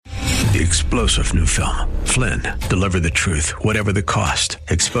The explosive new film, Flynn, deliver the truth, whatever the cost,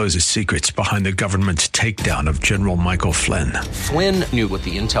 exposes secrets behind the government's takedown of General Michael Flynn. Flynn knew what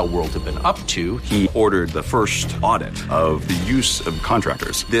the intel world had been up to. He ordered the first audit of the use of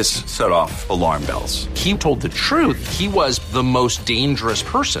contractors. This set off alarm bells. He told the truth. He was the most dangerous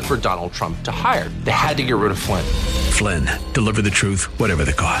person for Donald Trump to hire. They had to get rid of Flynn. Flynn, deliver the truth, whatever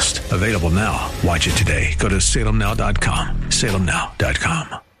the cost. Available now. Watch it today. Go to salemnow.com.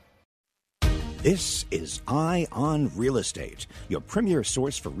 salemnow.com. This is Eye on Real Estate, your premier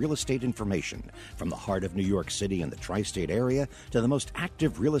source for real estate information. From the heart of New York City and the tri-state area to the most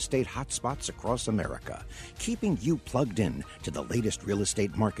active real estate hotspots across America, keeping you plugged in to the latest real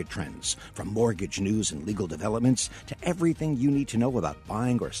estate market trends, from mortgage news and legal developments to everything you need to know about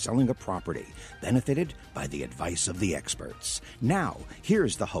buying or selling a property, benefited by the advice of the experts. Now,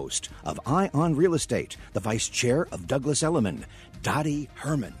 here's the host of Eye on Real Estate, the vice chair of Douglas Elliman, Dottie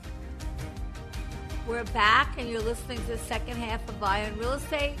Herman. We're back, and you're listening to the second half of Eye on Real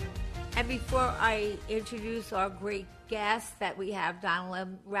Estate. And before I introduce our great guest that we have, Donald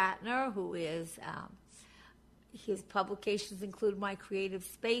M. Ratner, who is, his publications include My Creative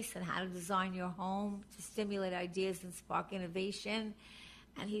Space and How to Design Your Home to Stimulate Ideas and Spark Innovation.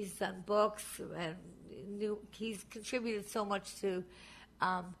 And he's done books, and he's contributed so much to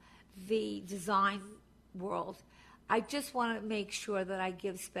the design world. I just want to make sure that I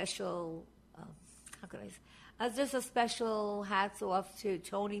give special... just a special hats off to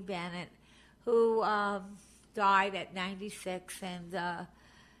Tony Bennett, who died at 96, and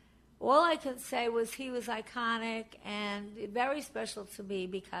all I can say was he was iconic and very special to me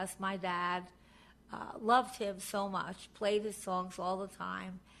because my dad loved him so much, played his songs all the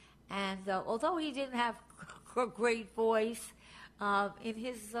time, and although he didn't have a great voice, in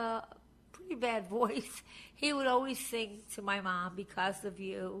his pretty bad voice, he would always sing to my mom, Because of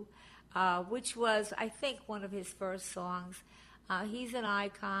You, which was, I think, one of his first songs. He's an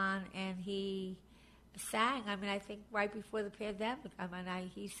icon, and he sang, I think, right before the pandemic.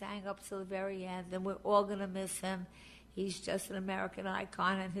 He sang up to the very end, and we're all going to miss him. He's just an American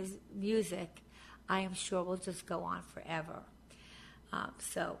icon, and his music, I am sure, will just go on forever.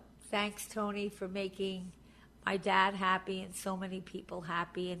 So thanks, Tony, for making my dad happy and so many people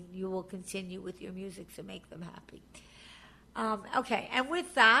happy, and you will continue with your music to make them happy. Okay, and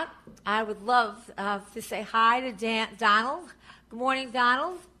with that, I would love to say hi to Donald. Good morning,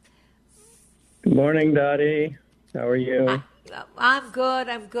 Donald. Good morning, Dottie. How are you? I'm good.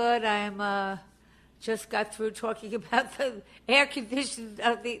 I'm just got through talking about the air conditions,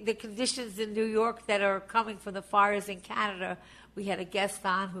 the conditions in New York that are coming from the fires in Canada. We had a guest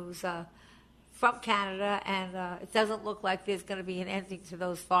on who's from Canada, and it doesn't look like there's going to be an ending to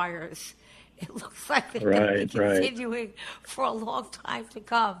those fires. It looks like they're going to be continuing for a long time to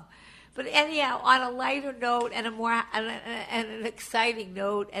come. But anyhow, on a lighter note and an exciting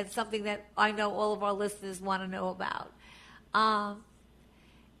note, and something that I know all of our listeners want to know about,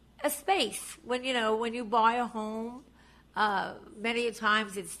 a space. When you buy a home, many a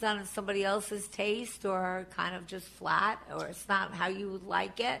times it's done in somebody else's taste, or kind of just flat, or it's not how you would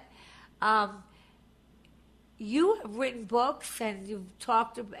like it. You have written books, and you've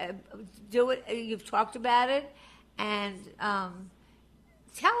talked about it, and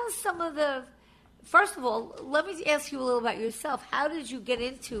tell us some of the. First of all, let me ask you a little about yourself. How did you get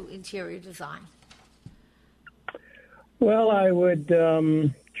into interior design? Well, I would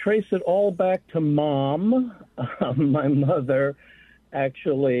trace it all back to Mom. My mother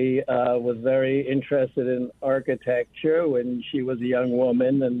actually was very interested in architecture when she was a young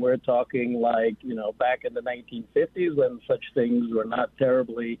woman, and we're talking back in the 1950s when such things were not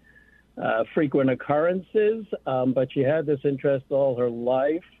terribly frequent occurrences, but she had this interest all her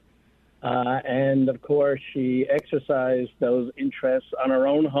life, and of course she exercised those interests on her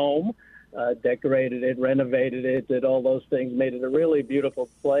own home, decorated it, renovated it, did all those things, made it a really beautiful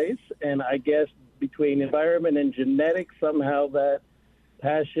place. And I guess between environment and genetics, somehow that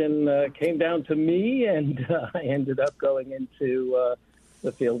passion came down to me, and I ended up going into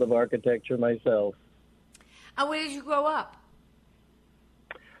the field of architecture myself. And where did you grow up?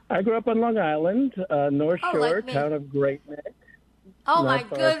 I grew up on Long Island, North Shore, town of Great Neck. Oh, my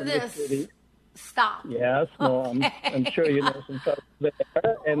goodness. Stop. Yes, no, okay. I'm sure you know some folks there.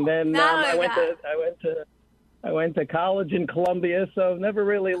 And then I went to college in Columbia, so never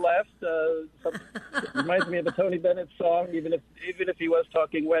really left. It reminds me of a Tony Bennett song, even if he was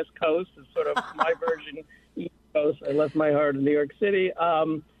talking West Coast, it's sort of my version East Coast. I left my heart in New York City.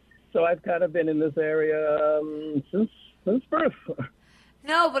 So I've kind of been in this area since birth.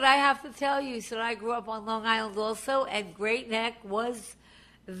 No, but I have to tell you, so I grew up on Long Island also, and Great Neck was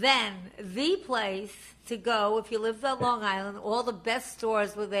then the place to go if you lived on Long Island. All the best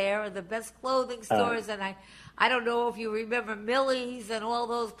stores were there, and the best clothing stores. And I don't know if you remember Millie's and all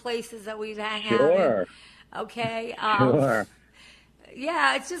those places that we'd hang out in. Okay. Sure.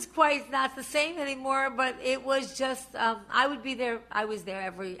 Yeah, it's just quite not the same anymore. But it was just I would be there. I was there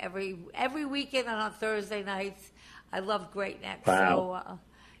every weekend and on Thursday nights. I loved Great Neck. Wow.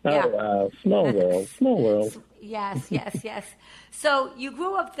 So yeah. Oh, wow. Small world. Small world. Yes. So you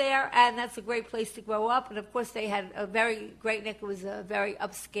grew up there, and that's a great place to grow up. And of course, they had Great Neck was a very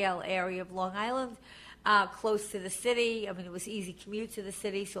upscale area of Long Island, close to the city. I mean, it was easy commute to the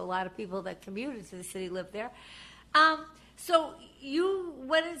city, so a lot of people that commuted to the city lived there. So you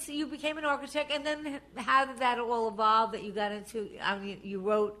became an architect, and then how did that all evolve? That you got into? I mean, you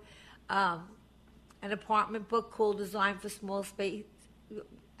wrote an apartment book called "Design for Small Space."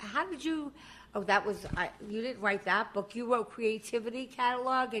 How did you? Oh, that was you didn't write that book. You wrote Creativity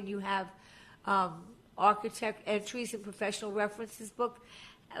Catalog, and you have architect entries and professional references book.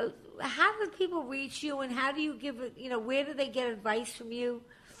 How do people reach you, and how do you give it? Where do they get advice from you?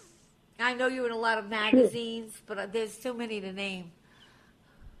 I know you're in a lot of magazines, but there's too many to name.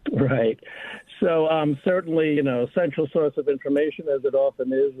 Right. So certainly, central source of information, as it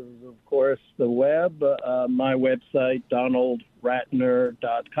often is of course, the web. My website,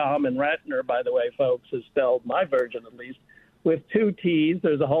 donaldratner.com. And Ratner, by the way, folks, is spelled, my version at least, with 2 T's.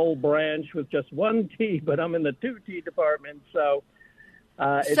 There's a whole branch with just 1 T, but I'm in the 2 T department. So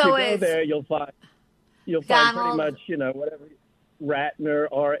if you go there, you'll find pretty much, whatever. Ratner,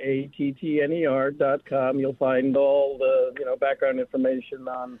 RATTNER.com. You'll find all the, background information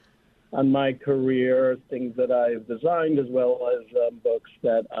on my career, things that I've designed, as well as books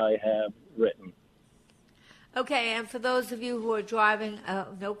that I have written. Okay, and for those of you who are driving,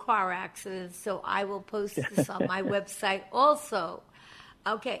 no car accidents, so I will post this on my website also.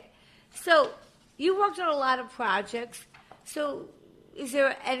 Okay, so you worked on a lot of projects. So is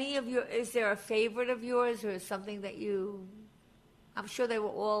there a favorite of yours, or something that I'm sure they were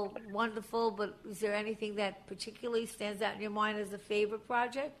all wonderful, but is there anything that particularly stands out in your mind as a favorite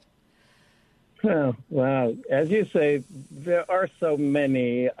project? Oh, wow. As you say, there are so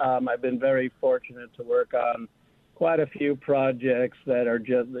many. I've been very fortunate to work on quite a few projects that are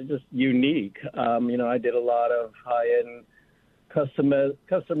just unique. I did a lot of high-end custom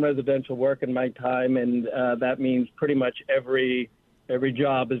residential work in my time, and that means pretty much every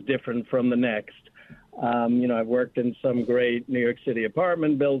job is different from the next. I've worked in some great New York City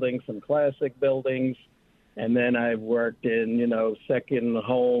apartment buildings, some classic buildings, and then I've worked in, second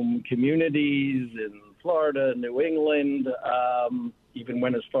home communities in Florida, New England, even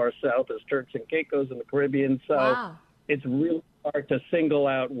went as far south as Turks and Caicos in the Caribbean. So wow. It's really hard to single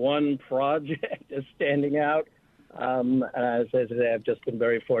out one project as standing out. As I say, I've just been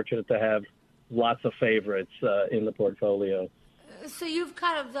very fortunate to have lots of favorites in the portfolio. So you've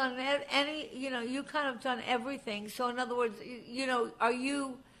kind of done done everything. So in other words,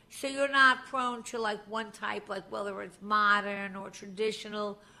 so you're not prone to like one type, like whether it's modern or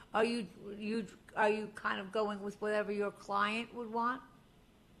traditional. Are you kind of going with whatever your client would want?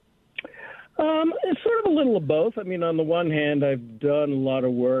 It's sort of a little of both. I mean, on the one hand, I've done a lot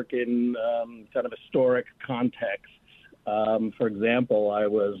of work in kind of historic contexts. For example, I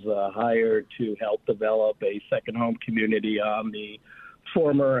was hired to help develop a second home community on the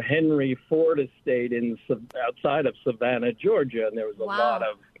former Henry Ford estate outside of Savannah, Georgia. And there was a lot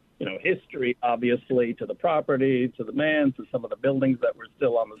of, history, obviously, to the property, to the man, to some of the buildings that were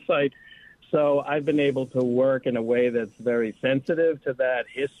still on the site. So I've been able to work in a way that's very sensitive to that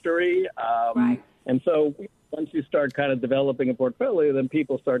history. Right. And so once you start kind of developing a portfolio, then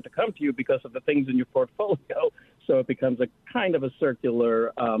people start to come to you because of the things in your portfolio. So it becomes a kind of a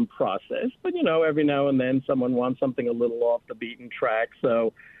circular process. But, every now and then someone wants something a little off the beaten track.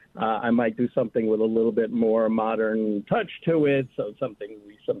 So I might do something with a little bit more modern touch to it. So something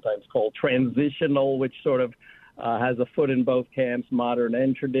we sometimes call transitional, which sort of has a foot in both camps, modern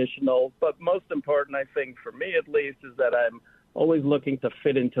and traditional. But most important, I think, for me at least, is that I'm always looking to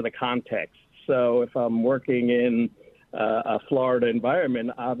fit into the context. So if I'm working in a Florida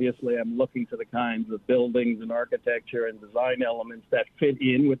environment, obviously I'm looking to the kinds of buildings and architecture and design elements that fit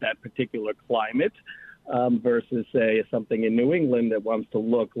in with that particular climate versus, say, something in New England that wants to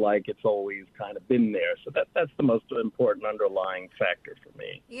look like it's always kind of been there. So that's the most important underlying factor for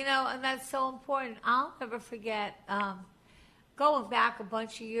me. And that's so important. I'll never forget going back a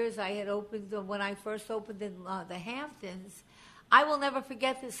bunch of years, I had opened, when I first opened in the Hamptons, I will never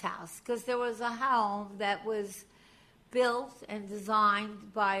forget this house because there was a home that was built and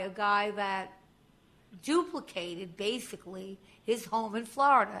designed by a guy that duplicated, basically, his home in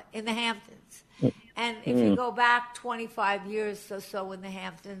Florida, in the Hamptons. And if you go back 25 years or so in the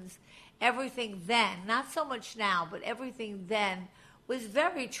Hamptons, everything then, not so much now, but everything then was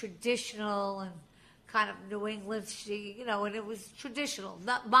very traditional and kind of New England, and it was traditional.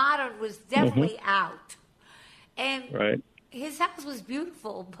 Not modern was definitely out. And his house was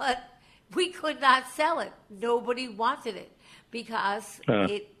beautiful, but we could not sell it. Nobody wanted it because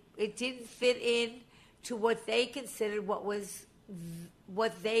it didn't fit in to what they considered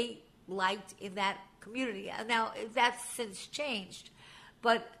what they liked in that community. Now, that's since changed.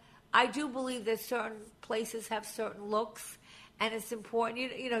 But I do believe that certain places have certain looks, and it's important.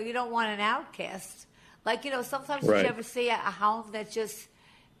 You don't want an outcast. Like, sometimes you ever see a home that just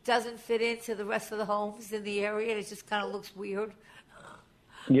doesn't fit into the rest of the homes in the area. It just kind of looks weird.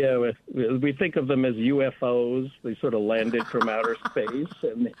 Yeah, we think of them as UFOs. They sort of landed from outer space,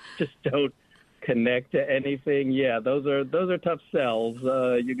 and they just don't connect to anything. Yeah, those are tough sells.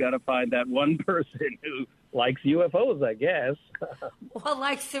 You got to find that one person who likes UFOs, I guess. Well,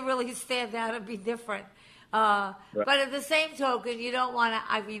 likes to really stand out and be different. But at the same token, you don't want to.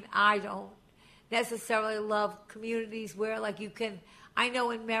 I don't necessarily love communities where, like, you can. I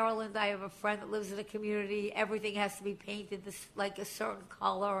know in Maryland, I have a friend that lives in a community. Everything has to be painted like a certain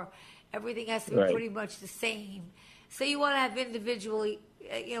color. Everything has to be pretty much the same. So you want to have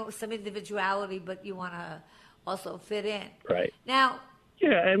some individuality, but you want to also fit in. Right. Now.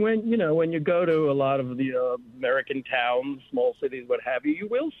 Yeah, and when you go to a lot of the American towns, small cities, what have you, you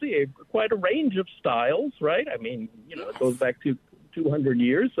will see quite a range of styles, right? I mean, it goes back to 200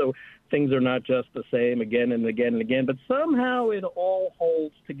 years, so things are not just the same again and again and again, but somehow it all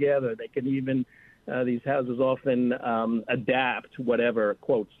holds together. They can even, these houses often adapt whatever,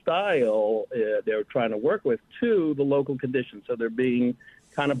 quote, style they're trying to work with to the local conditions. So they're being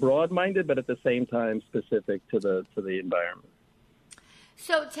kind of broad-minded, but at the same time specific to the environment.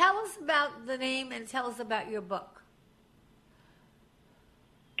 So tell us about the name and tell us about your book.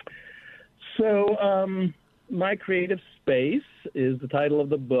 So My Creative Space is the title of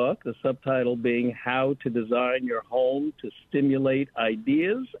the book, the subtitle being How to Design Your Home to Stimulate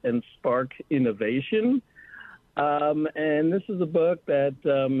Ideas and Spark Innovation. And this is a book that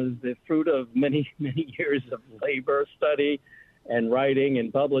is the fruit of many, many years of labor, study, and writing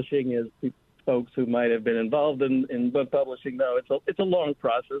and publishing. As folks who might have been involved in book publishing know, it's a long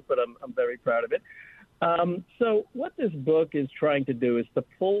process, but I'm very proud of it. So what this book is trying to do is to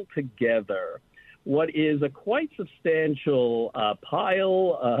pull together what is a quite substantial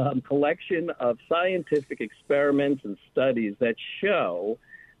collection of scientific experiments and studies that show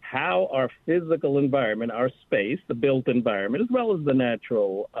how our physical environment, our space, the built environment, as well as the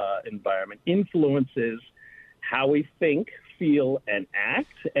natural environment, influences how we think, feel, and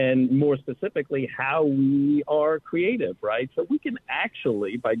act, and more specifically, how we are creative, right? So we can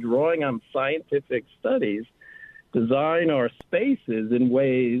actually, by drawing on scientific studies, design our spaces in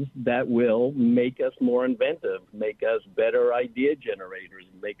ways that will make us more inventive, make us better idea generators,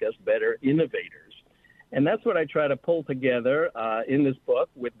 make us better innovators. And that's what I try to pull together in this book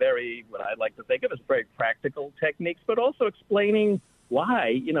with what I like to think of as very practical techniques, but also explaining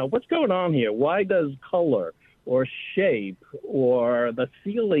why, what's going on here? Why does color or shape or the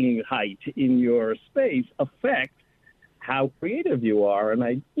ceiling height in your space affect how creative you are? And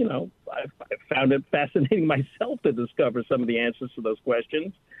I found it fascinating myself to discover some of the answers to those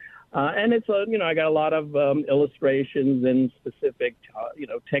questions. And it's I got a lot of illustrations and specific,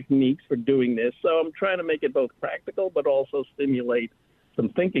 techniques for doing this. So I'm trying to make it both practical, but also stimulate some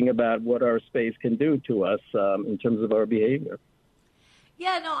thinking about what our space can do to us in terms of our behavior.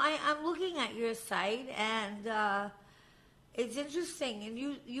 Yeah, no, I'm looking at your site, and it's interesting. And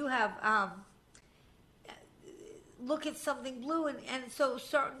you have look at something blue, and so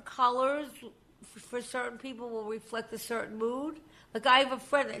certain colors for certain people will reflect a certain mood. Like, I have a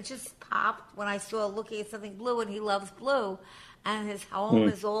friend that just popped when I saw looking at something blue, and he loves blue, and his home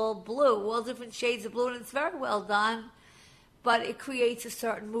is all blue, all different shades of blue, and it's very well done, but it creates a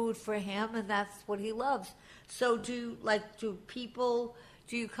certain mood for him, and that's what he loves. So do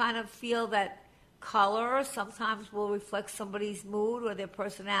you kind of feel that color sometimes will reflect somebody's mood or their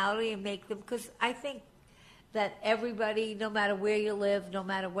personality and make them, because I think that everybody, no matter where you live, no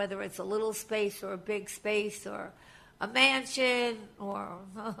matter whether it's a little space or a big space or a mansion or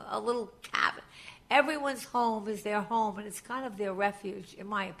a little cabin, everyone's home is their home, and it's kind of their refuge, in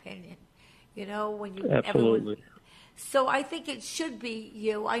my opinion. Absolutely. So I think it should be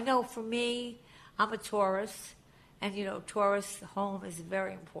you. I know for me, I'm a Taurus, and Taurus home is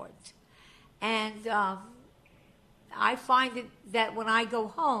very important. And I find that when I go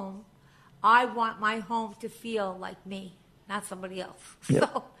home, I want my home to feel like me, not somebody else. Yep.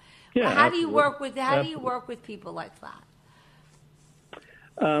 So, Yeah, how do you absolutely. work with people like that?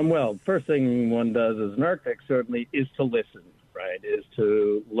 Well, first thing one does as an architect certainly is to listen, right? Is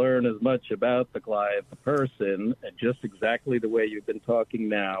to learn as much about the client, the person, and just exactly the way you've been talking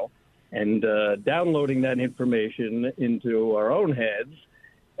now, and downloading that information into our own heads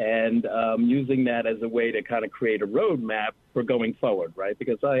and using that as a way to kind of create a roadmap for going forward, right?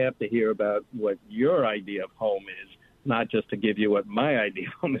 Because I have to hear about what your idea of home is, not just to give you what my idea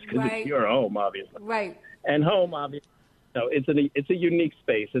of home is, because Right. it's your home, obviously. Right. And home, obviously, it's a unique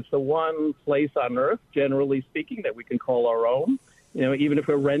space. It's the one place on Earth, generally speaking, that we can call our own. Even if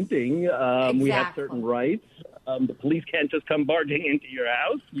we're renting, we have Exactly. certain rights. The police can't just come barging into your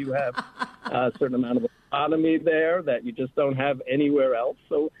house. You have a certain amount of autonomy there that you just don't have anywhere else.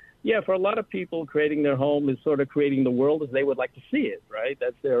 So, yeah, for a lot of people, creating their home is sort of creating the world as they would like to see it, right?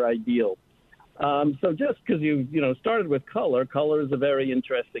 That's their ideal. So just because you started with color is a very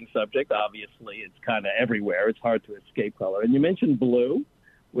interesting subject. Obviously, it's kind of everywhere. It's hard to escape color. And you mentioned blue,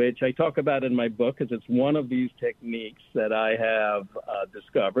 which I talk about in my book because it's one of these techniques that I have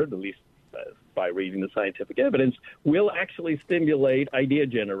discovered, at least by reading the scientific evidence, will actually stimulate idea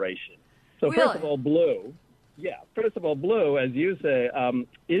generation. So Really? first of all, blue, as you say,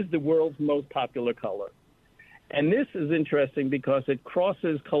 is the world's most popular color. And this is interesting because it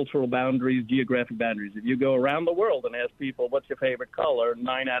crosses cultural boundaries, geographic boundaries. If you go around the world and ask people, what's your favorite color,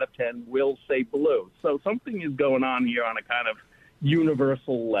 9 out of 10 will say blue. So something is going on here on a kind of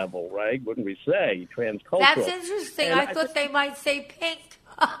universal level, right? Wouldn't we say? Transcultural. That's interesting. And I thought they might say pink.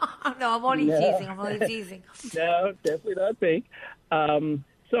 No, I'm only teasing. I'm only teasing. No, definitely not pink.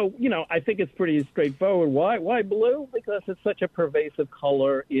 So, I think it's pretty straightforward. Why blue? Because it's such a pervasive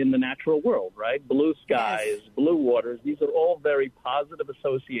color in the natural world, right? Blue skies, Yes. blue waters, these are all very positive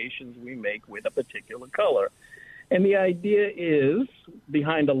associations we make with a particular color. And the idea is,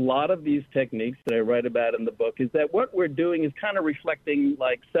 behind a lot of these techniques that I write about in the book, is that what we're doing is kind of reflecting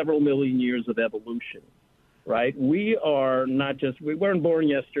like several million years of evolution, right? We weren't born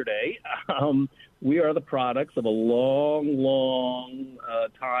yesterday. We are the products of a long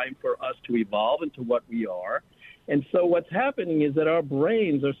time for us to evolve into what we are. And so what's happening is that our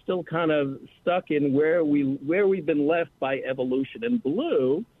brains are still kind of stuck in where we've been left by evolution. And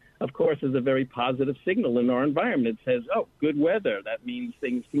blue, of course, is a very positive signal in our environment. It says, oh, good weather. That means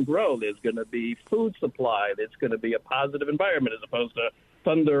things can grow. There's going to be food supply. There's going to be a positive environment as opposed to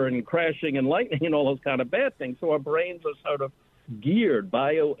thunder and crashing and lightning and all those kind of bad things. So our brains are sort of geared,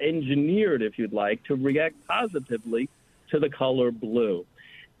 bioengineered, if you'd like, to react positively to the color blue.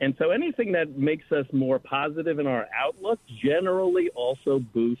 And so anything that makes us more positive in our outlook generally also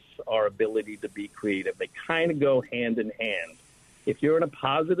boosts our ability to be creative. They kind of go hand in hand. If you're in a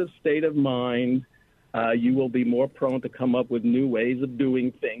positive state of mind, you will be more prone to come up with new ways of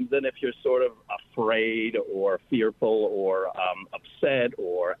doing things than if you're sort of afraid or fearful or upset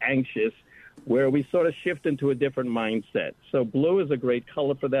or anxious, where we sort of shift into a different mindset. So blue is a great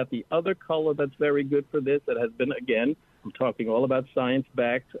color for that. The other color that's very good for this, that has been, again, I'm talking all about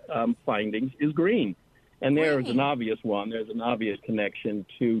science-backed findings, is green. And there's an obvious one. There's an obvious connection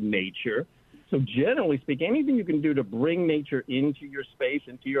to nature. So generally speaking, anything you can do to bring nature into your space,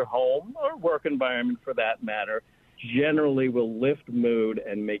 into your home or work environment for that matter, generally will lift mood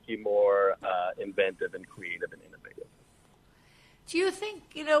and make you more inventive and creative and innovative. Do you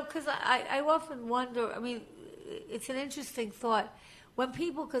think, because I often wonder, it's an interesting thought. When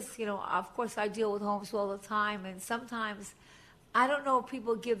people, because, of course I deal with homes all the time, and sometimes I don't know if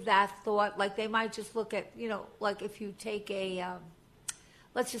people give that thought, like they might just look at, like if you take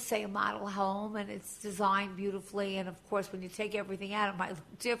let's just say a model home and it's designed beautifully, and of course when you take everything out it might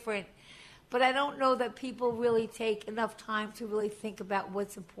look different, but I don't know that people really take enough time to really think about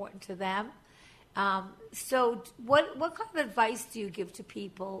what's important to them. So what kind of advice do you give to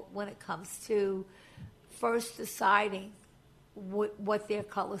people when it comes to first deciding what their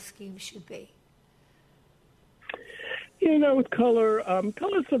color scheme should be? With color,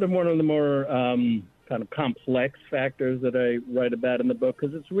 color is sort of one of the more kind of complex factors that I write about in the book,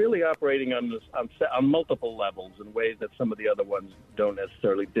 because it's really operating on multiple levels in ways that some of the other ones don't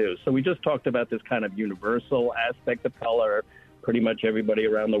necessarily do. So we just talked about this kind of universal aspect of color. Pretty much everybody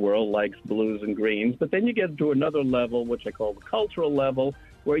around the world likes blues and greens. But then you get to another level, which I call the cultural level,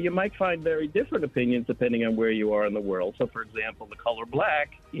 where you might find very different opinions depending on where you are in the world. So, for example, the color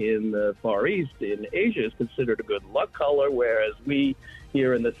black in the Far East, in Asia, is considered a good luck color, whereas we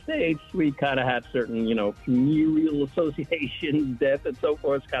here in the States, we kind of have certain, funereal associations, death and so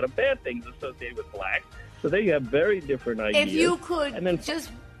forth, kind of bad things associated with black. So there you have very different ideas. If you could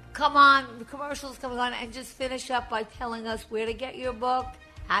come on, the commercials coming on, and just finish up by telling us where to get your book,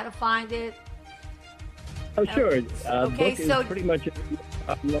 how to find it. Oh, sure. Okay, book is so pretty much.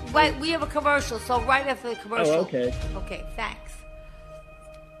 Wait, we have a commercial, so right after the commercial. Oh, okay. Okay, thanks.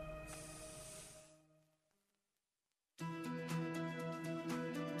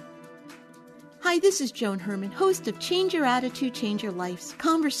 Hi, this is Joan Herman, host of Change Your Attitude, Change Your Life,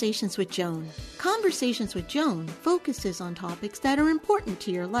 Conversations with Joan. Conversations with Joan focuses on topics that are important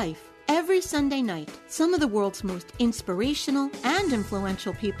to your life. Every Sunday night, some of the world's most inspirational and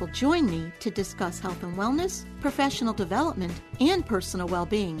influential people join me to discuss health and wellness, professional development, and personal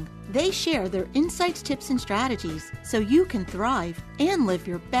well-being. They share their insights, tips, and strategies so you can thrive and live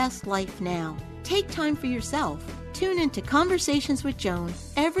your best life now. Take time for yourself. Tune into Conversations with Joan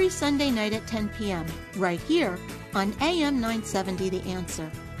every Sunday night at 10 p.m. right here on AM 970 The Answer.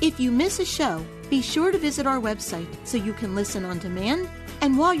 If you miss a show, be sure to visit our website so you can listen on demand.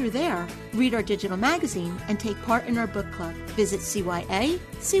 And while you're there, read our digital magazine and take part in our book club. Visit CYACYL.com.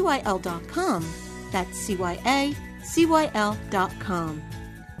 That's CYACYL.com.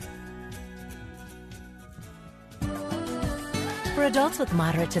 For adults with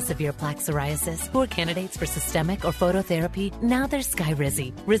moderate to severe plaque psoriasis who are candidates for systemic or phototherapy, now there's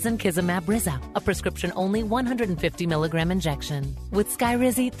Skyrizi, Risankizumab Riza, a prescription-only 150 milligram injection. With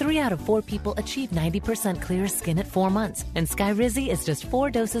Skyrizi, 3 out of 4 people achieve 90% clear skin at 4 months, and Skyrizi is just 4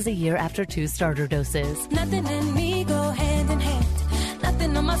 doses a year after 2 starter doses. Nothing in me go hand in hand.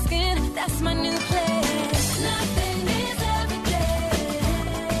 Nothing on my skin, that's my new place. Nothing is every day.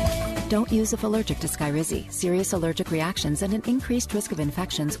 Don't use if allergic to Skyrizi. Serious allergic reactions and an increased risk of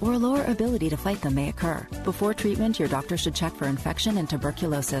infections or a lower ability to fight them may occur. Before treatment, your doctor should check for infection and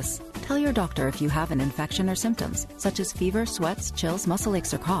tuberculosis. Tell your doctor if you have an infection or symptoms, such as fever, sweats, chills, muscle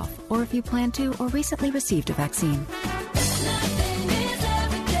aches, or cough, or if you plan to or recently received a vaccine.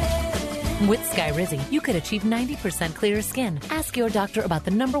 With Skyrizi, you could achieve 90% clearer skin. Ask your doctor about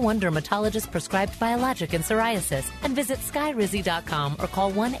the #1 dermatologist-prescribed biologic in psoriasis and visit Skyrizi.com or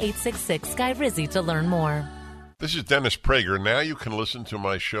call 1-866-SKYRIZI to learn more. This is Dennis Prager. Now you can listen to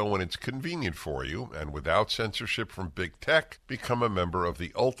my show when it's convenient for you and without censorship from big tech. Become a member of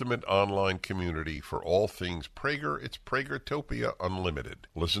the ultimate online community for all things Prager. It's Pragertopia Unlimited.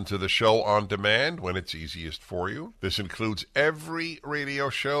 Listen to the show on demand when it's easiest for you. This includes every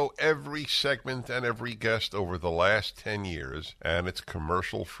radio show, every segment, and every guest over the last 10 years, and it's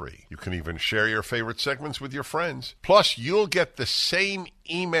commercial-free. You can even share your favorite segments with your friends. Plus, you'll get the same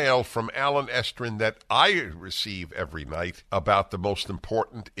email from Alan Estrin that I receive every night about the most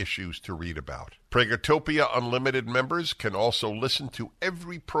important issues to read about. Pragertopia Unlimited members can also listen to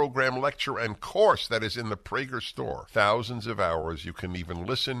every program, lecture, and course that is in the Prager store. Thousands of hours. You can even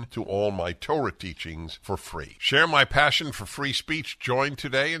listen to all my Torah teachings for free. Share my passion for free speech. Join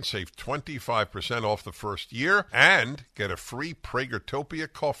today and save 25% off the first year and get a free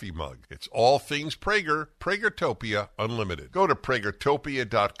Pragertopia coffee mug. It's all things Prager. Pragertopia Unlimited. Go to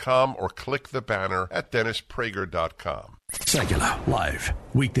Pragertopia.com or click the banner at DennisPrager.com. Secular, live,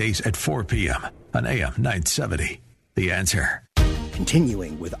 weekdays at 4 p.m. on AM 970. The Answer.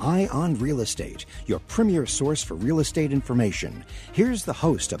 Continuing with Eye on Real Estate, your premier source for real estate information. Here's the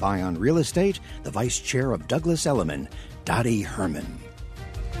host of Eye on Real Estate, the vice chair of Douglas Elliman, Dottie Herman.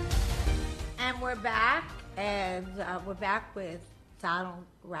 And we're back, with Donald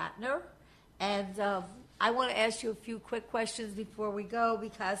Ratner. And I want to ask you a few quick questions before we go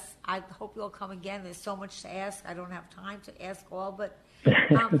because I hope you'll come again. There's so much to ask. I don't have time to ask all. But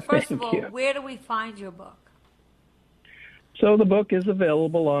first of all, where do we find your book? So the book is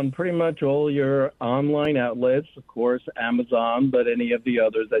available on pretty much all your online outlets, of course, Amazon, but any of the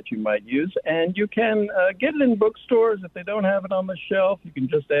others that you might use. And you can get it in bookstores. If they don't have it on the shelf, you can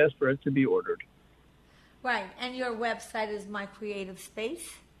just ask for it to be ordered. Right. And your website is My Creative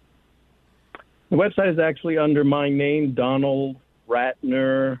Space? The website is actually under my name, Donald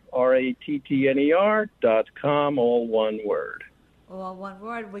Ratner, RATTNER.com, all one word. All one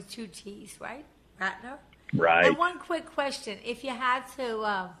word with 2 T's, right? Ratner? Right. And one quick question. If you had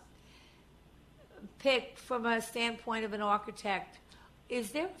to pick from a standpoint of an architect,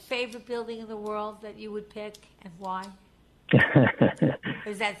 is there a favorite building in the world that you would pick and why? Or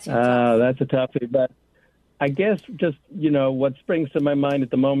is that too tough? That's a toughie, but I guess just, what springs to my mind at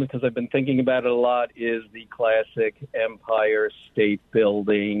the moment, because I've been thinking about it a lot, is the classic Empire State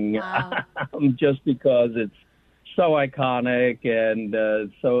Building. Wow. Just because it's so iconic and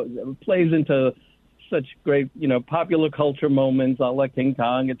so it plays into such great, popular culture moments, like King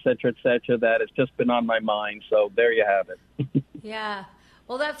Kong, et cetera, that it's just been on my mind. So there you have it. Yeah.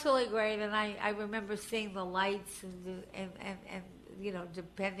 Well, that's really great. And I remember seeing the lights and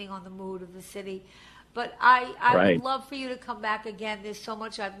depending on the mood of the city. But I would love for you to come back again. There's so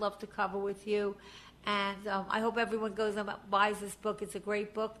much I'd love to cover with you. And I hope everyone goes and buys this book. It's a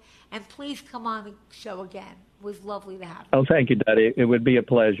great book. And please come on the show again. It was lovely to have you. Oh, thank you, Dottie. It would be a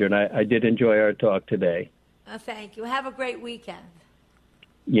pleasure. And I did enjoy our talk today. Thank you. Have a great weekend.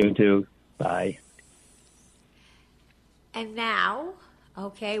 You too. Bye. And now,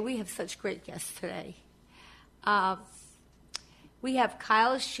 we have such great guests today. We have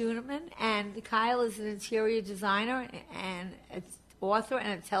Kyle Schoeneman, and Kyle is an interior designer and an author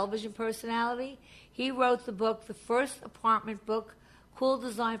and a television personality. He wrote the book, The First Apartment Book, Cool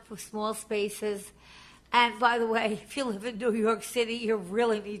Design for Small Spaces. And by the way, if you live in New York City, you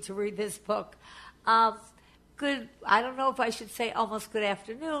really need to read this book. I don't know if I should say almost good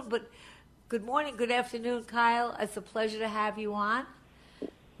afternoon, but good morning, good afternoon, Kyle. It's a pleasure to have you on.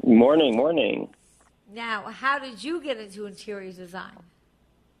 Morning. Now, how did you get into interior design?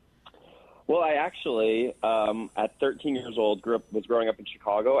 Well, I actually, at 13 years old, was growing up in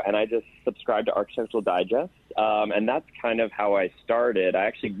Chicago, and I just subscribed to Architectural Digest, and that's kind of how I started. I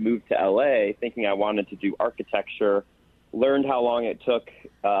actually moved to L.A. thinking I wanted to do architecture, learned how long it took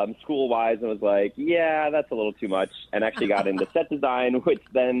school-wise, and was like, yeah, that's a little too much, and actually got into set design, which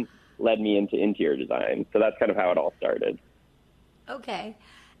then led me into interior design. So that's kind of how it all started. Okay.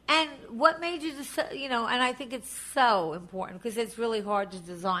 And what made you, and I think it's so important because it's really hard to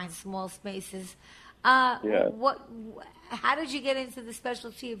design small spaces. How did you get into the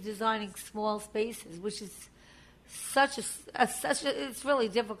specialty of designing small spaces, which is it's really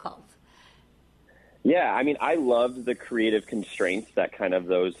difficult? Yeah, I mean, I loved the creative constraints that kind of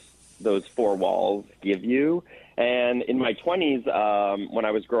those four walls give you. And in my 20s, when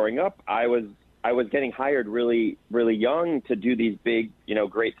I was growing up, I was getting hired really, really young to do these big,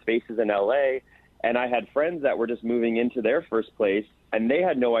 great spaces in LA. And I had friends that were just moving into their first place and they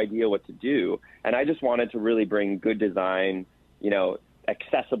had no idea what to do. And I just wanted to really bring good design,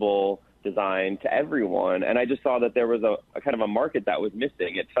 accessible design to everyone. And I just saw that there was a kind of a market that was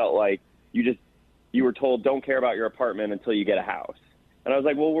missing. It felt like you were told, don't care about your apartment until you get a house. And I was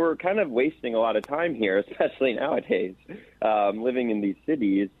like, well, we're kind of wasting a lot of time here, especially nowadays, living in these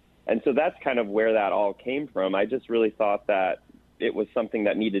cities. And so that's kind of where that all came from. I just really thought that it was something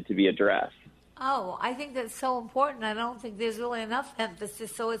that needed to be addressed. Oh, I think that's so important. I don't think there's really enough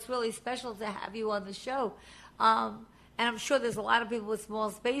emphasis, so it's really special to have you on the show. And I'm sure there's a lot of people with small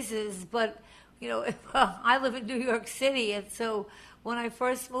spaces, but, I live in New York City, and so when I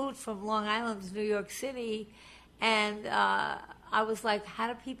first moved from Long Island to New York City, and I was like,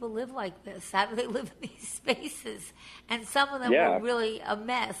 how do people live like this? How do they live in these spaces? And some of them were really a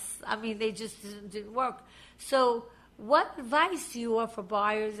mess. I mean, they just didn't work. So what advice do you offer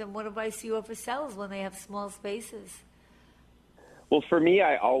buyers and what advice do you offer sellers when they have small spaces? Well, for me,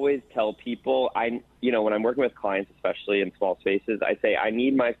 I always tell people, when I'm working with clients, especially in small spaces, I say I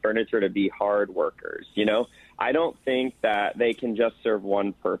need my furniture to be hard workers. I don't think that they can just serve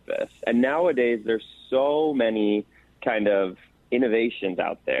one purpose. And nowadays, there's so many kind of innovations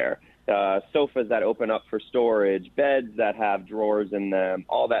out there, sofas that open up for storage, beds that have drawers in them,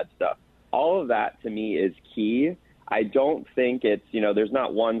 all that stuff. All of that to me is key. I don't think it's, there's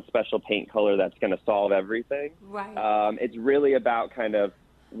not one special paint color that's going to solve everything. Right. It's really about kind of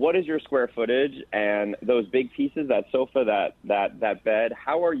what is your square footage and those big pieces, that sofa, that bed,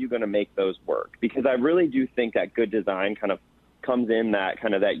 how are you going to make those work? Because I really do think that good design kind of comes in that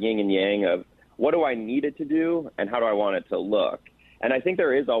kind of that yin and yang of what do I need it to do and how do I want it to look? And I think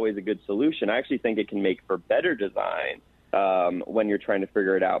there is always a good solution. I actually think it can make for better design when you're trying to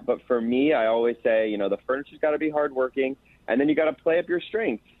figure it out. But for me, I always say, the furniture's got to be hardworking, and then you got to play up your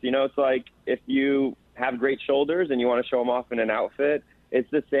strengths. It's like if you have great shoulders and you want to show them off in an outfit, it's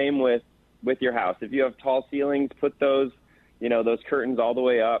the same with your house. If you have tall ceilings, put those curtains all the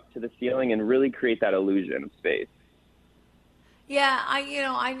way up to the ceiling and really create that illusion of space. Yeah,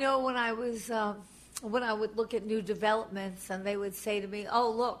 I know when I was when I would look at new developments and they would say to me, "Oh,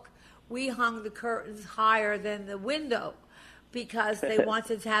 look, we hung the curtains higher than the window," because they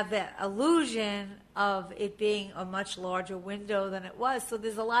wanted to have that illusion of it being a much larger window than it was. So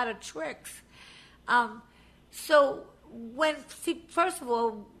there's a lot of tricks. First of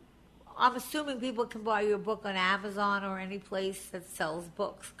all, I'm assuming people can buy your book on Amazon or any place that sells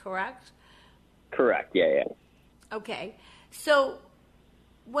books, correct? Correct, yeah. Okay. So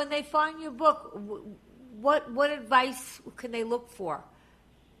when they find your book, what advice can they look for?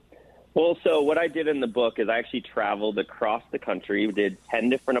 Well, so what I did in the book is I actually traveled across the country, did 10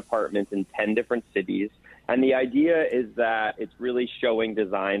 different apartments in 10 different cities. And the idea is that it's really showing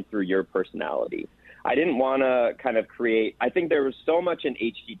design through your personality. I didn't want to kind of create, I think there was so much in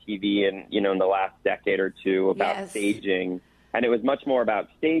HGTV in the last decade or two about staging, and it was much more about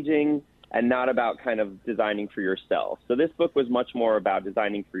staging and not about kind of designing for yourself. So this book was much more about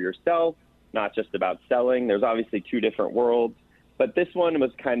designing for yourself, not just about selling. There's obviously two different worlds, but this one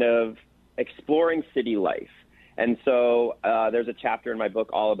was kind of exploring city life. And so there's a chapter in my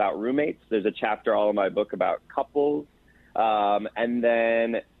book all about roommates. There's a chapter all in my book about couples. And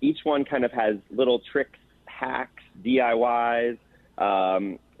then each one kind of has little tricks, hacks, DIYs.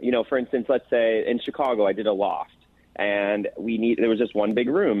 For instance, let's say in Chicago, I did a loft, and there was just one big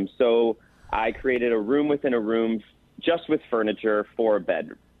room. So I created a room within a room just with furniture for a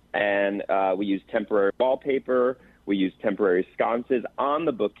bed. And we used temporary wallpaper. We used temporary sconces on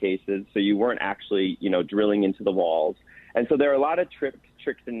the bookcases, so you weren't actually, drilling into the walls. And so there are a lot of tricks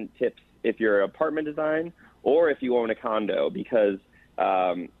and tips if you're apartment design or if you own a condo, because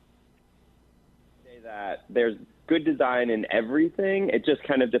say that there's good design in everything. It just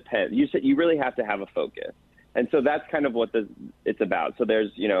kind of depends. You really have to have a focus. And so that's kind of what it's about. So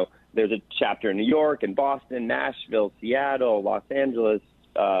there's a chapter in New York and Boston, Nashville, Seattle, Los Angeles,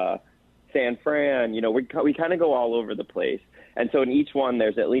 San Fran, we kind of go all over the place. And so in each one,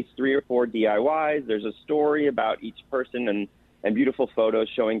 there's at least 3 or 4 DIYs. There's a story about each person and beautiful photos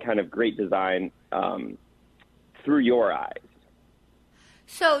showing kind of great design through your eyes.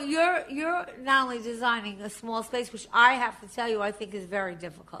 So you're not only designing a small space, which I have to tell you I think is very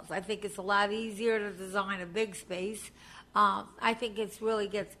difficult. I think it's a lot easier to design a big space. I think it's really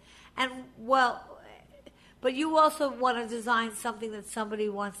gets, but you also want to design something that somebody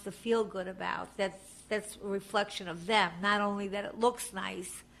wants to feel good about. That's a reflection of them. Not only that it looks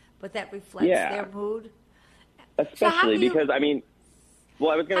nice, but that reflects their mood. Especially because, I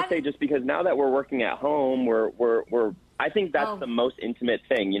was going to say, just because now that we're working at home, I think that's the most intimate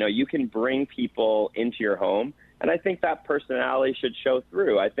thing. You can bring people into your home, and I think that personality should show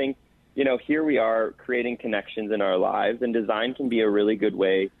through. I think, here we are creating connections in our lives, and design can be a really good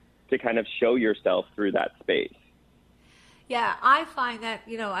way to kind of show yourself through that space. Yeah, I find that,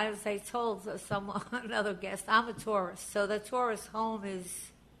 as I told another guest, I'm a tourist, so the tourist home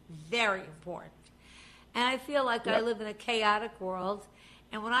is very important. And I feel like I live in a chaotic world,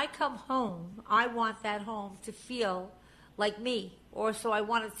 and when I come home, I want that home to feel like me, or so I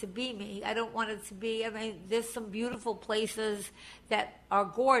want it to be me. I don't want it to be, there's some beautiful places that are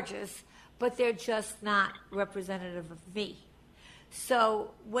gorgeous, but they're just not representative of me.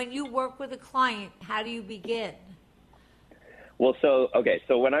 So when you work with a client, how do you begin? Well, so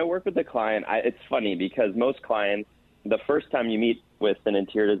when I work with a client, it's funny because most clients, the first time you meet with an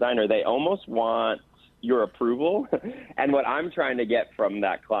interior designer, they almost want your approval. And what I'm trying to get from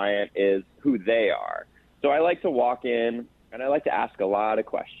that client is who they are. So I like to walk in and I like to ask a lot of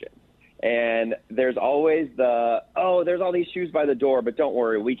questions. And there's always there's all these shoes by the door, but don't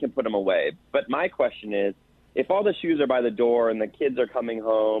worry, we can put them away. But my question is, if all the shoes are by the door and the kids are coming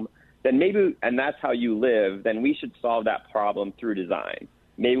home, then maybe, and that's how you live, then we should solve that problem through design.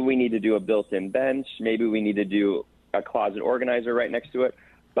 Maybe we need to do a built-in bench. Maybe we need to do a closet organizer right next to it.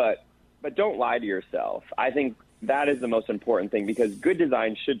 But don't lie to yourself. I think that is the most important thing, because good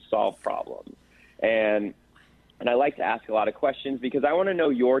design should solve problems. And I like to ask a lot of questions because I want to know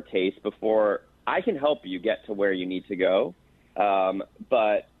your taste before I can help you get to where you need to go.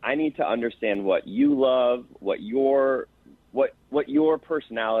 But I need to understand what you love, what your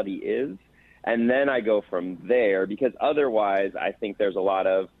personality is, and then I go from there, because otherwise I think there's a lot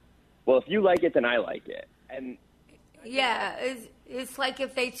of, well, if you like it, then I like it. And yeah, it's like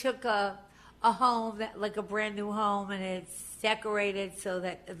if they took a home, like a brand new home, and it's decorated so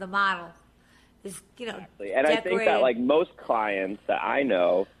that the model is, exactly. And decorated. I think that, like, most clients that I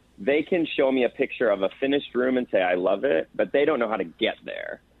know, they can show me a picture of a finished room and say, I love it, but they don't know how to get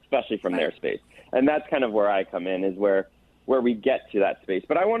there, especially from their space. And that's kind of where I come in, is where we get to that space.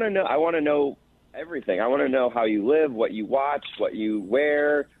 But I want to know everything. I want to know how you live, what you watch, what you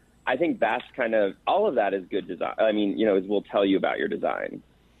wear. I think that's kind of, all of that is good design. It will tell you about your design.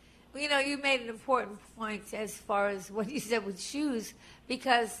 Well, you made an important point as far as what you said with shoes,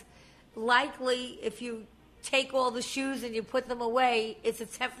 because likely if you take all the shoes and you put them away, it's a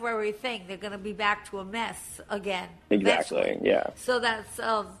temporary thing. They're going to be back to a mess again. Exactly, eventually. Yeah. So that's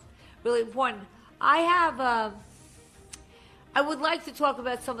really important. I would like to talk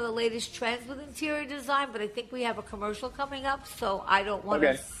about some of the latest trends with interior design, but I think we have a commercial coming up, so I don't want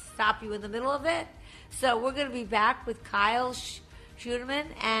to stop you in the middle of it. So we're going to be back with Kyle Schuneman,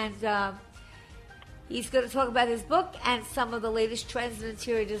 and he's going to talk about his book and some of the latest trends in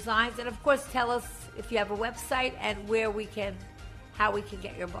interior designs, and of course tell us if you have a website and how we can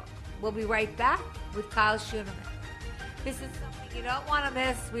get your book. We'll be right back with Kyle Schuneman. This is something you don't want to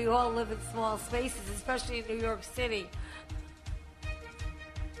miss. We all live in small spaces, especially in New York City.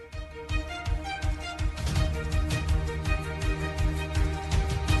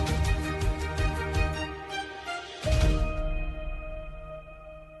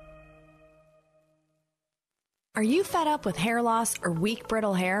 Are you fed up with hair loss or weak,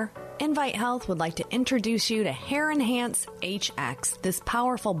 brittle hair? Invite Health would like to introduce you to Hair Enhance HX. This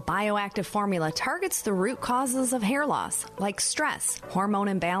powerful bioactive formula targets the root causes of hair loss, like stress, hormone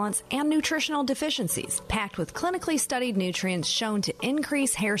imbalance, and nutritional deficiencies, packed with clinically studied nutrients shown to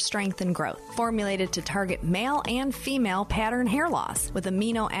increase hair strength and growth. Formulated to target male and female pattern hair loss, with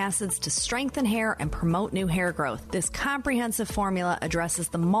amino acids to strengthen hair and promote new hair growth. This comprehensive formula addresses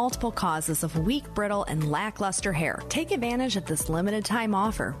the multiple causes of weak, brittle, and lackluster hair. Take advantage of this limited time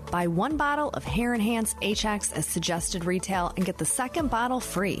offer. Buy one bottle of Hair Enhance HX as suggested retail and get the second bottle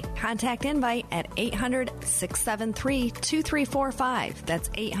free. Contact Invite at 800-673-2345. That's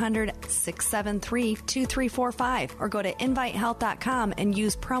 800-673-2345. Or go to invitehealth.com and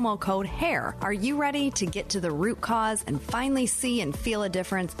use promo code HAIR. Are you ready to get to the root cause and finally see and feel a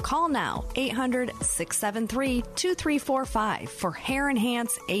difference? Call now, 800-673-2345 for Hair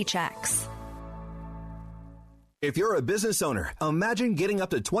Enhance HX. If you're a business owner, imagine getting up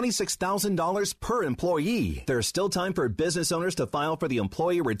to $26,000 per employee. There's still time for business owners to file for the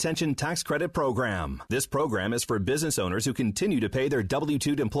Employee Retention Tax Credit Program. This program is for business owners who continue to pay their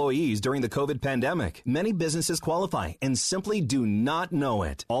W-2 employees during the COVID pandemic. Many businesses qualify and simply do not know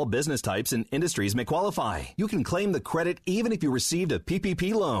it. All business types and industries may qualify. You can claim the credit even if you received a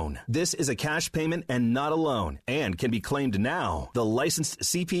PPP loan. This is a cash payment and not a loan, and can be claimed now. The licensed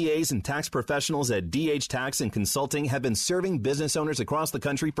CPAs and tax professionals at DH Tax and Consulting have been serving business owners across the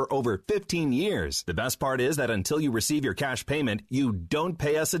country for over 15 years. The best part is that until you receive your cash payment, you don't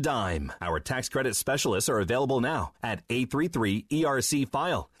pay us a dime. Our tax credit specialists are available now at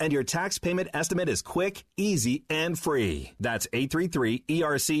 833-ERC-FILE, and your tax payment estimate is quick, easy, and free. That's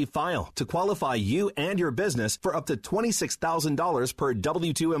 833-ERC-FILE to qualify you and your business for up to $26,000 per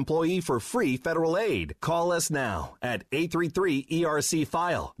W-2 employee for free federal aid. Call us now at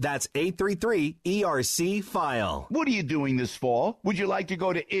 833-ERC-FILE. That's 833-ERC-FILE. What are you doing this fall? Would you like to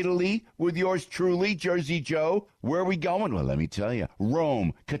go to Italy with yours truly, Jersey Joe? Where are we going? Well, let me tell you.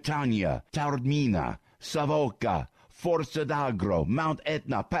 Rome, Catania, Taormina, Savoca, Forza d'Agro, Mount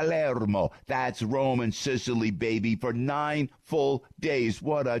Etna, Palermo. That's Rome and Sicily, baby, for 9 full days.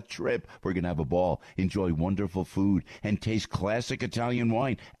 What a trip. We're going to have a ball, enjoy wonderful food, and taste classic Italian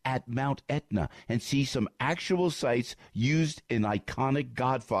wine at Mount Etna and see some actual sites used in iconic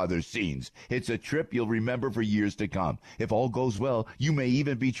Godfather scenes. It's a trip you'll remember for years to come. If all goes well, you may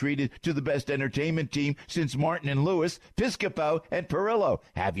even be treated to the best entertainment team since Martin and Lewis, Piscopo, and Perillo.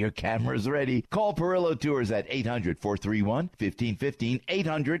 Have your cameras ready. Call Perillo Tours at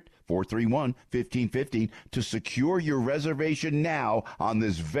 800-431-1515, 800-431-1515 to secure your reservation now on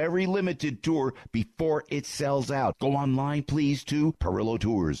this very limited tour before it sells out. Go online, please, to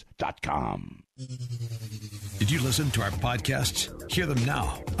PerilloTours.com. Did you listen to our podcasts? Hear them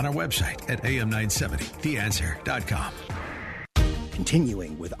now on our website at am970theanswer.com.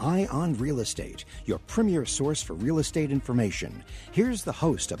 Continuing with Eye on Real Estate, your premier source for real estate information. Here's the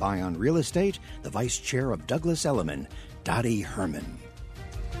host of Eye on Real Estate, the vice chair of Douglas Elliman, Dottie Herman.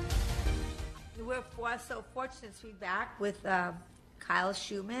 We're so fortunate to be back with Kyle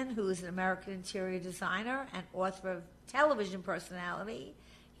Schuneman, who is an American interior designer and author of television personality.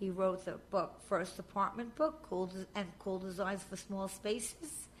 He wrote the book, First Apartment Book, Cool Designs for Small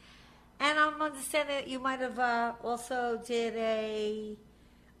Spaces. And I'm understanding that you might have also did a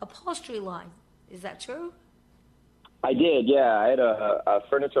upholstery line. Is that true? I did, yeah. I had a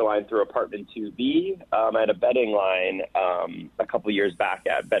furniture line through Apartment 2B. I had a bedding line a couple years back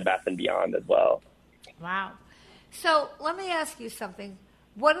at Bed Bath & Beyond as well. Wow. So let me ask you something.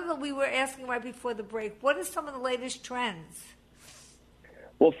 We were asking right before the break, what are some of the latest trends?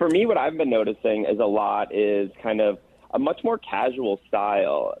 Well, for me, what I've been noticing is kind of a much more casual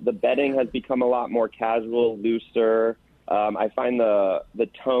style. The bedding has become a lot more casual, looser. I find the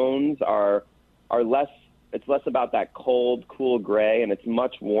tones are less. It's less about that cold, cool gray, and it's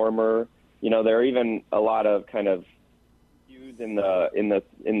much warmer. You know, there are even a lot of kind of hues in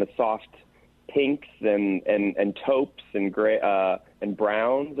the soft pinks and taupes and gray and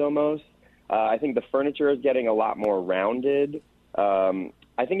browns almost. I think the furniture is getting a lot more rounded.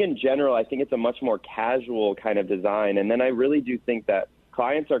 I think in general, it's a much more casual kind of design. And then I really do think that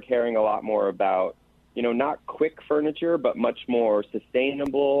clients are caring a lot more about, not quick furniture, but much more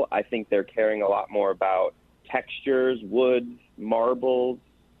sustainable. I think they're caring a lot more about textures, woods, marbles,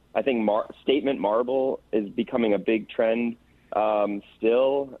 I think statement marble is becoming a big trend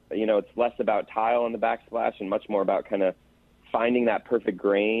still. You know, it's less about tile on the backsplash and much more about kind of finding that perfect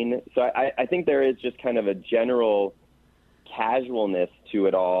grain. So I think there is just kind of a general casualness to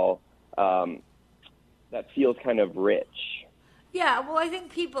it all that feels kind of rich. Yeah, well, I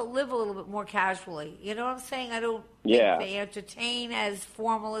think people live a little bit more casually. You know what I'm saying? I don't Yeah. think they entertain as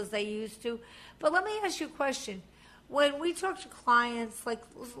formal as they used to. But let me ask you a question. When we talk to clients, like,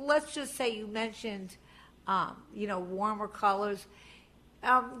 let's just say you mentioned, warmer colors.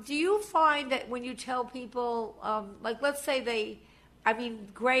 Do you find that when you tell people, like, let's say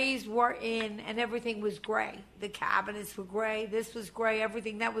grays were in and everything was gray. The cabinets were gray. This was gray.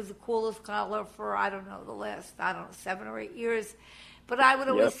 Everything. That was the coolest color for, the last, 7 or 8 years. But I would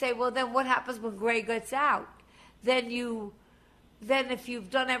always say, well, then what happens when gray gets out? Then if you've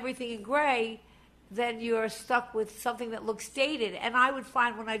done everything in gray, then you're stuck with something that looks dated. And I would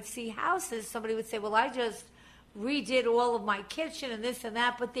find when I'd see houses, somebody would say, well, I just redid all of my kitchen and this and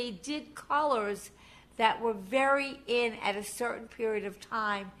that, but they did colors that were very in at a certain period of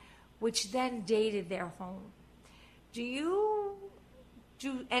time, which then dated their home. Do you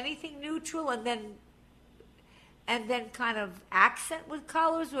do anything neutral and then kind of accent with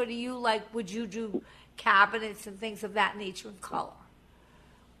colors, or would you do cabinets and things of that nature in color?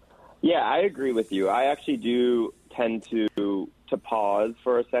 Yeah, I agree with you. I actually do tend to pause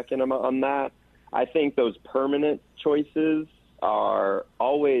for a second on that. I think those permanent choices are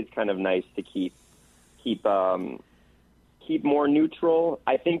always kind of nice to keep more neutral.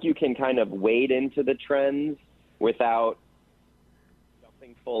 I think you can kind of wade into the trends without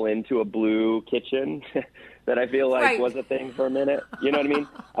jumping full into a blue kitchen that I feel like was a thing for a minute. You know what I mean?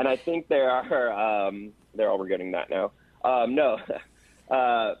 And I think there are we're getting that now.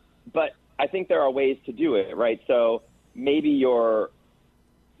 But I think there are ways to do it, right? So maybe you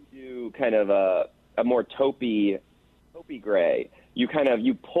do kind of a more taupey gray.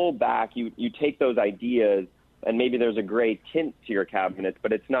 You pull back, you take those ideas, and maybe there's a gray tint to your cabinets,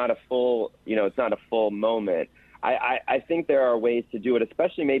 but it's not a full moment. I think there are ways to do it,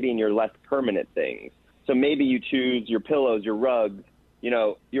 especially maybe in your less permanent things. So maybe you choose your pillows, your rugs.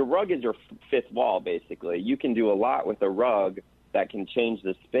 Your rug is your fifth wall, basically. You can do a lot with a rug that can change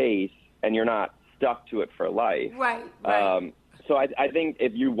the space, and you're not stuck to it for life. Right. So I think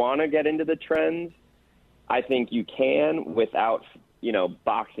if you want to get into the trends, I think you can without,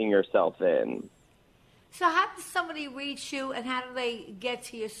 boxing yourself in. So how does somebody reach you, and how do they get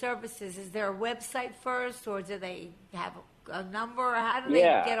to your services? Is there a website first, or do they have a number, or how do they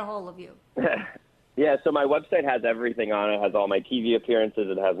get a hold of you? Yeah, so my website has everything on it. It has all my TV appearances.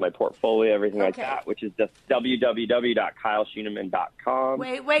 It has my portfolio, everything like that, which is just www.kyleschoeneman.com.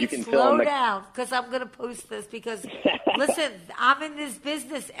 Wait, slow down, because I'm going to post this, because, listen, I'm in this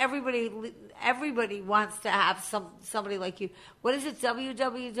business. Everybody wants to have somebody like you. What is it,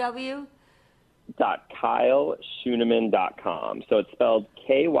 www? .kyleschoeneman.com. So it's spelled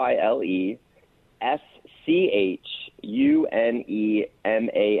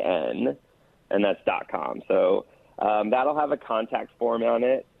KYLESCHUNEMAN, and that's .com. So that'll have a contact form on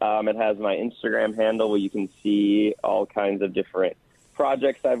it. It has my Instagram handle where you can see all kinds of different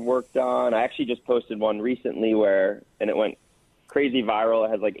projects I've worked on. I actually just posted one recently and it went crazy viral.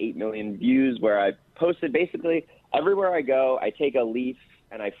 It has like 8 million views, where I posted basically everywhere I go, I take a leaf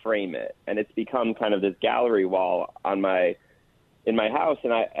and I frame it. And it's become kind of this gallery wall in my house.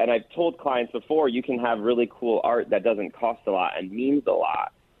 And I've told clients before, you can have really cool art that doesn't cost a lot and means a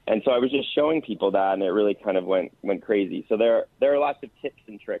lot. And so I was just showing people that, and it really kind of went crazy. So there are lots of tips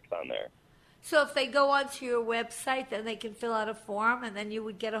and tricks on there. So if they go onto your website, then they can fill out a form, and then you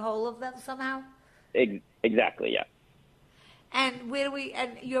would get a hold of them somehow? Exactly, yeah. And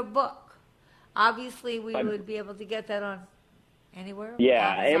and your book, obviously we would be able to get that on anywhere?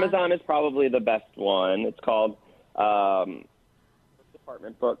 Yeah, Amazon is probably the best one. It's called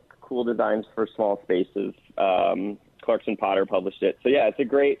Department Book, Cool Designs for Small Spaces. Clarkson Potter published it. So yeah, it's a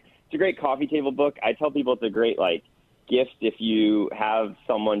great coffee table book. I tell people it's a great gift if you have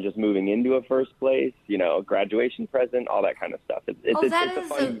someone just moving into a first place, graduation present, all that kind of stuff. It's a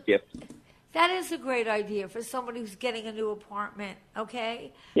fun gift. That is a great idea for somebody who's getting a new apartment.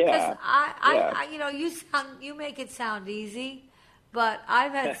 Okay. Yeah. Because you make it sound easy, but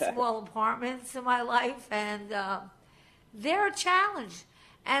I've had small apartments in my life, and they're a challenge.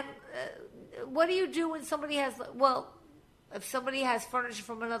 And what do you do when somebody has? Well, if somebody has furniture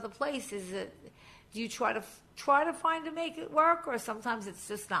from another place, do you try to find to make it work, or sometimes it's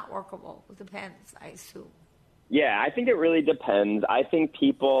just not workable? It depends, I assume. Yeah, I think it really depends. I think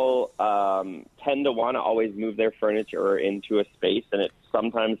people tend to want to always move their furniture into a space, and it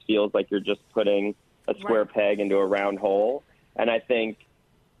sometimes feels like you're just putting a square peg into a round hole. And I think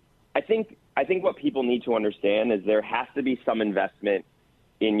what people need to understand is there has to be some investment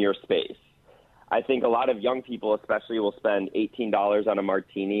in your space. I think a lot of young people especially will spend $18 on a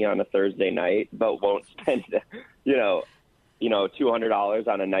martini on a Thursday night, but won't spend, $200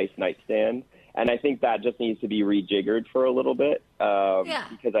 on a nice nightstand. And I think that just needs to be rejiggered for a little bit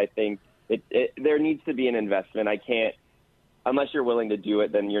because I think there needs to be an investment. Unless you're willing to do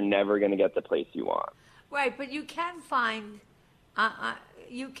it, then you're never going to get the place you want. Right, but you can find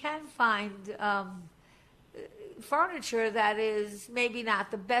furniture that is maybe not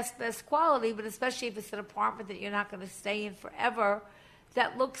the best quality, but especially if it's an apartment that you're not going to stay in forever,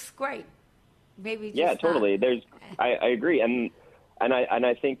 that looks great. Maybe just totally. Not. I agree, and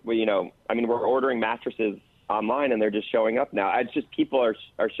I think we're ordering mattresses online and they're just showing up now. It's just people are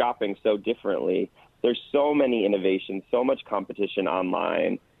shopping so differently. There's so many innovations, so much competition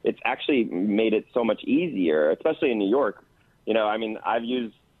online. It's actually made it so much easier, especially in New York. I've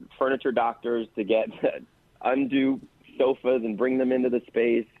used furniture doctors to get undo sofas and bring them into the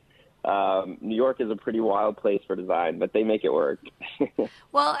space. New York is a pretty wild place for design, but they make it work.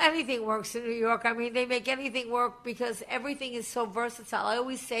 Well, anything works in New York. They make anything work because everything is so versatile. I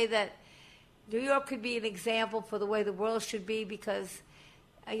always say that New York could be an example for the way the world should be because,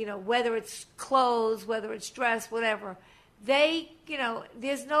 whether it's clothes, whether it's dress, whatever,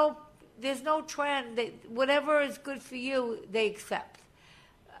 there's no trend. Whatever is good for you, they accept.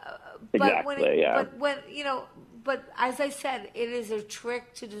 But as I said, it is a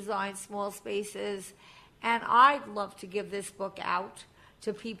trick to design small spaces, and I'd love to give this book out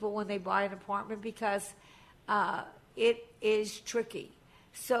to people when they buy an apartment because it is tricky.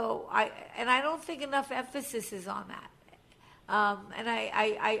 So I don't think enough emphasis is on that. I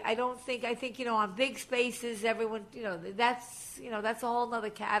think on big spaces, everyone, that's a whole other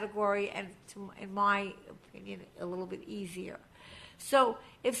category, and in my opinion, a little bit easier. So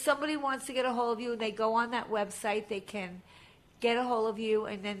if somebody wants to get a hold of you and they go on that website, they can get a hold of you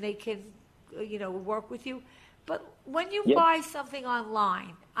and then they can, work with you. But when you buy something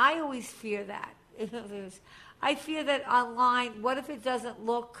online, I always fear that. I fear that online, what if it doesn't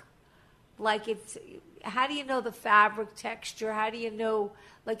look like it's, how do you know the fabric texture? How do you know,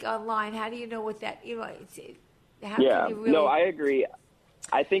 like online, how do you know what that, No, I agree.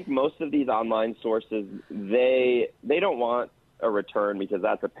 I think most of these online sources, they don't want a return because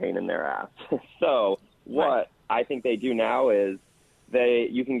that's a pain in their ass. So what I think they do now is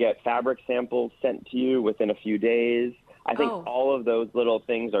you can get fabric samples sent to you within a few days. I think all of those little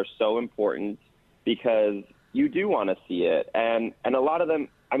things are so important because you do want to see it. And a lot of them,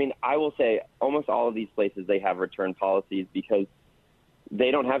 I will say almost all of these places, they have return policies because they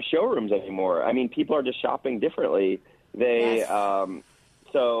don't have showrooms anymore. People are just shopping differently.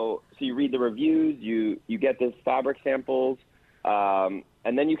 So you read the reviews, you get these fabric samples,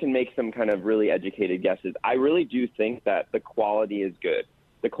 and then you can make some kind of really educated guesses. I really do think that the quality is good.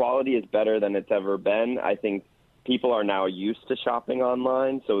 The quality is better than it's ever been. I think people are now used to shopping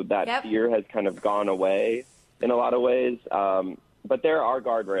online, so that fear has kind of gone away in a lot of ways. But there are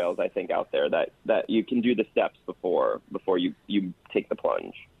guardrails, I think, out there that you can do the steps before you take the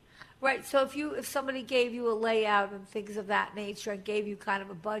plunge. Right. So if somebody gave you a layout and things of that nature and gave you kind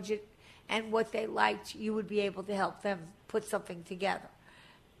of a budget and what they liked, you would be able to help them put something together.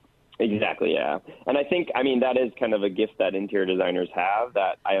 Exactly, yeah. And I think, that is kind of a gift that interior designers have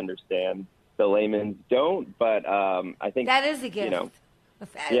that I understand the laymen don't, but I think... That is a gift.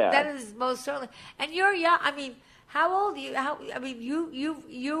 That is most certainly. And you're young. How old are you?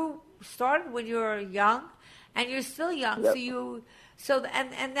 You started when you were young, and you're still young. Yep.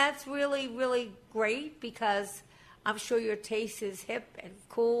 And that's really, really great because I'm sure your taste is hip and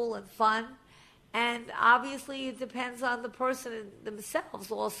cool and fun. And obviously it depends on the person themselves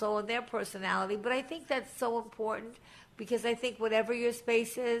also and their personality. But I think that's so important because I think whatever your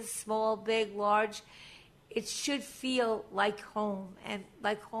space is, small, big, large, it should feel like home. And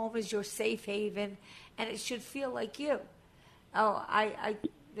like home is your safe haven. And it should feel like you.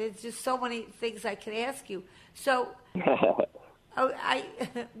 There's just so many things I can ask you. So...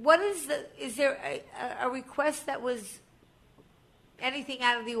 is there a request that was anything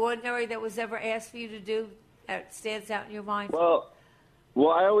out of the ordinary that was ever asked for you to do that stands out in your mind? Well,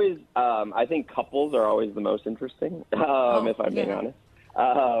 I always, I think couples are always the most interesting, if I'm being honest.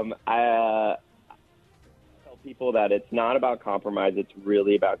 I tell people that it's not about compromise, it's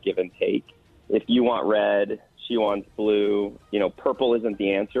really about give and take. If you want red, she wants blue, purple isn't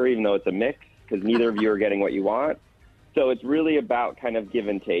the answer, even though it's a mix, because neither of you are getting what you want. So it's really about kind of give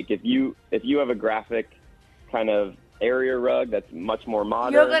and take. If you have a graphic kind of area rug that's much more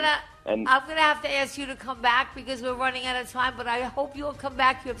modern, I'm gonna have to ask you to come back because we're running out of time. But I hope you'll come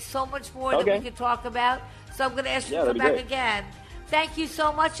back. You have so much more that we can talk about. So I'm gonna ask you to come back again. Thank you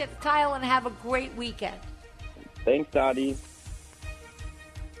so much, Kyle, and have a great weekend. Thanks, Dottie.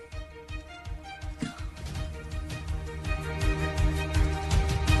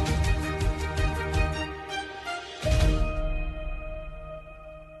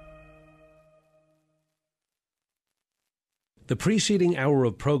 The preceding hour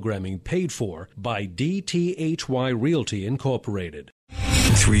of programming paid for by DTHY Realty Incorporated.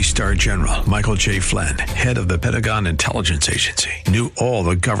 3-star General Michael J. Flynn, head of the Pentagon Intelligence Agency, knew all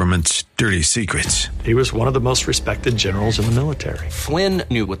the government's dirty secrets. He was one of the most respected generals in the military. Flynn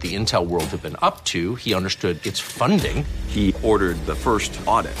knew what the intel world had been up to. He understood its funding. He ordered the first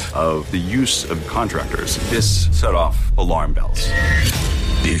audit of the use of contractors. This set off alarm bells.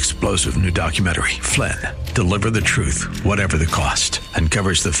 The explosive new documentary, Flynn, Deliver the Truth, Whatever the Cost,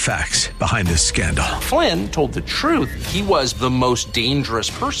 uncovers the facts behind this scandal. Flynn told the truth. He was the most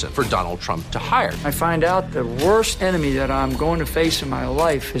dangerous person for Donald Trump to hire. I find out the worst enemy that I'm going to face in my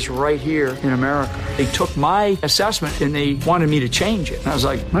life is right here in America. They took my assessment and they wanted me to change it. And I was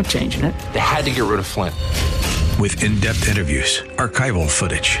like, I'm not changing it. They had to get rid of Flynn. With in-depth interviews, archival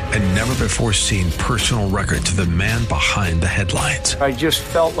footage, and never-before-seen personal records of the man behind the headlines. I just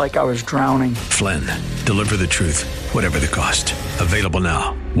felt like I was drowning. Flynn, Deliver the Truth, Whatever the Cost. Available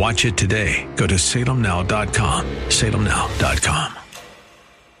now. Watch it today. Go to salemnow.com. salemnow.com.